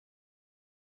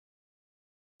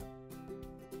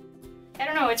I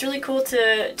don't know, it's really cool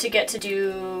to get to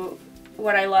do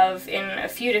what I love in a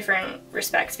few different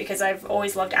respects, because I've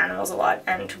always loved animals a lot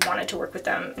and wanted to work with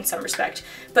them in some respect,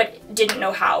 but didn't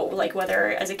know how, like whether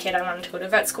as a kid I wanted to go to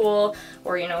vet school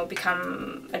or, you know,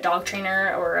 become a dog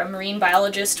trainer or a marine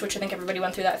biologist, which I think everybody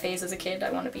went through that phase as a kid. I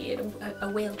want to be a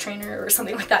whale trainer or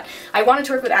something like that. I wanted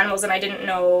to work with animals and I didn't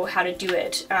know how to do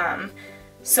it.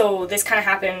 So this kind of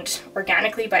happened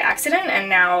organically by accident, and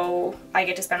now I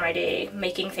get to spend my day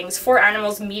making things for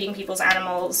animals, meeting people's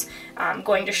animals,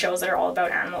 going to shows that are all about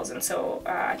animals, and so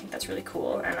I think that's really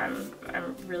cool, and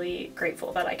I'm really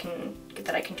grateful that I can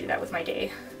do that with my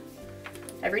day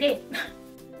every day.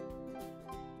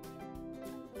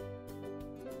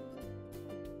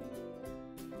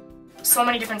 So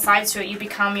many different sides to it. You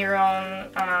become your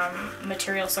own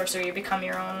material sourcer, you become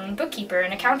your own bookkeeper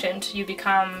and accountant, you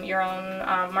become your own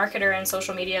marketer and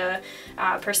social media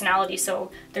personality, so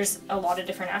there's a lot of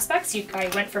different aspects. I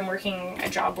went from working a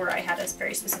job where I had a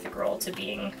very specific role to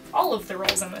being all of the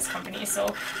roles in this company,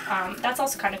 so that's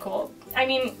also kind of cool. I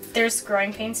mean, there's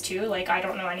growing pains too, like I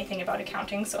don't know anything about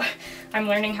accounting, so I'm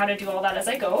learning how to do all that as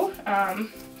I go,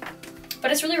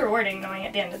 but it's really rewarding knowing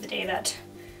at the end of the day that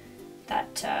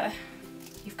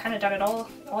you've kind of done it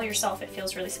all yourself. It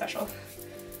feels really special.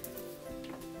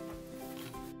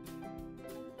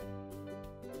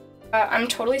 I'm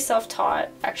totally self-taught,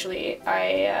 actually.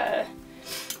 My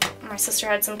sister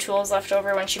had some tools left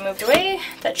over when she moved away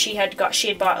that she had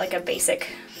bought like a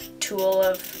basic tool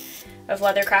of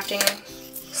leather crafting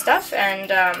stuff,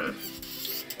 and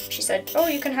she said, oh,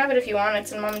 you can have it if you want,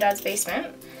 it's in Mom and Dad's basement.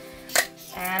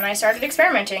 And I started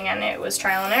experimenting, and it was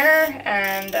trial and error,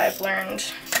 and I've learned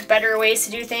better ways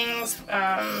to do things,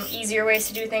 easier ways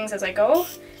to do things as I go.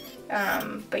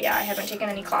 But yeah, I haven't taken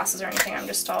any classes or anything. I'm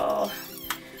just all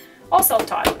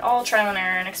self-taught, all trial and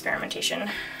error and experimentation.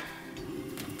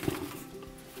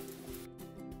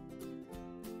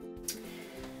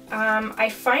 I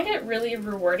find it really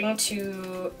rewarding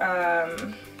to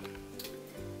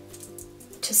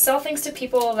sell things to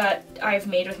people that I've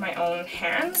made with my own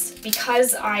hands,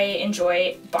 because I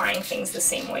enjoy buying things the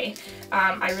same way.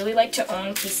 I really like to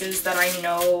own pieces that I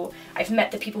know, I've met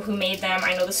the people who made them,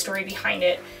 I know the story behind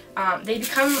it. They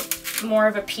become more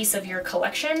of a piece of your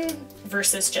collection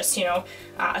versus just, you know,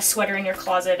 a sweater in your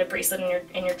closet, a bracelet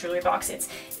in your jewelry box.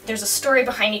 There's a story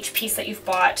behind each piece that you've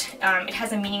bought. It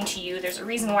has a meaning to you. There's a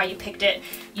reason why you picked it.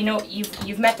 You know,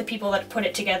 you've met the people that put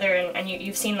it together, and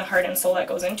you've seen the heart and soul that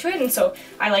goes into it. And so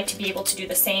I like to be able to do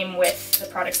the same with the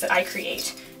products that I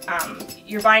create.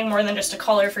 You're buying more than just a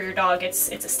collar for your dog. It's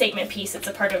a statement piece. It's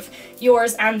a part of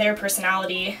yours and their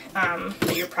personality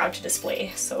that you're proud to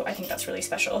display. So I think that's really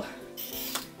special.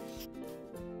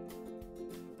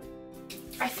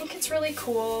 I think it's really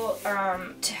cool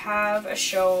to have a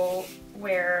show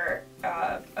where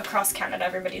across Canada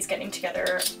everybody's getting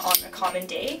together on a common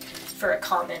day for a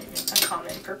common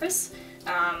purpose.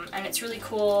 And it's really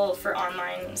cool for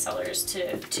online sellers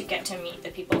to get to meet the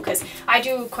people, because I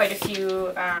do quite a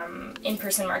few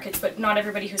in-person markets, but not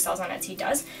everybody who sells on Etsy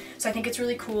does. So I think it's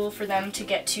really cool for them to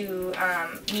get to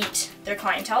meet their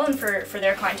clientele, and for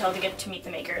their clientele to get to meet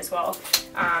the maker as well.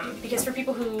 Because for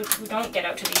people who don't get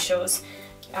out to these shows,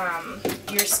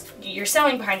 you're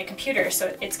selling behind a computer,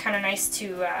 so it's kind of nice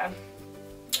to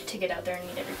get out there and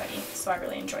meet everybody. So I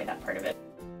really enjoy that part of it.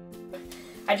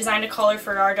 I designed a collar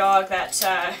for our dog that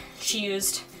she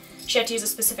had to use a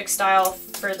specific style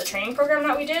for the training program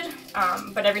that we did,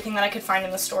 but everything that I could find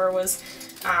in the store was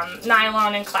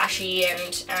nylon and clashy,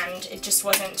 and it just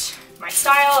wasn't my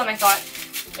style, and I thought,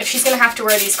 if she's gonna have to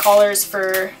wear these collars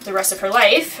for the rest of her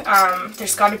life,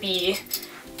 there's got to be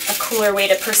a cooler way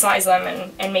to personalize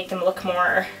them and make them look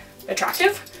more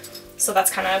attractive. So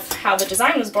that's kind of how the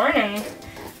design was born, and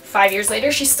 5 years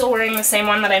later she's still wearing the same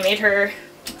one that I made her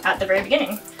at the very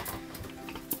beginning.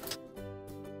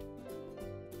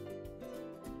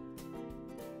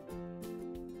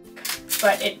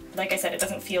 But like I said, it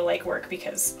doesn't feel like work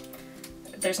because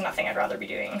there's nothing I'd rather be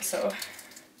doing, so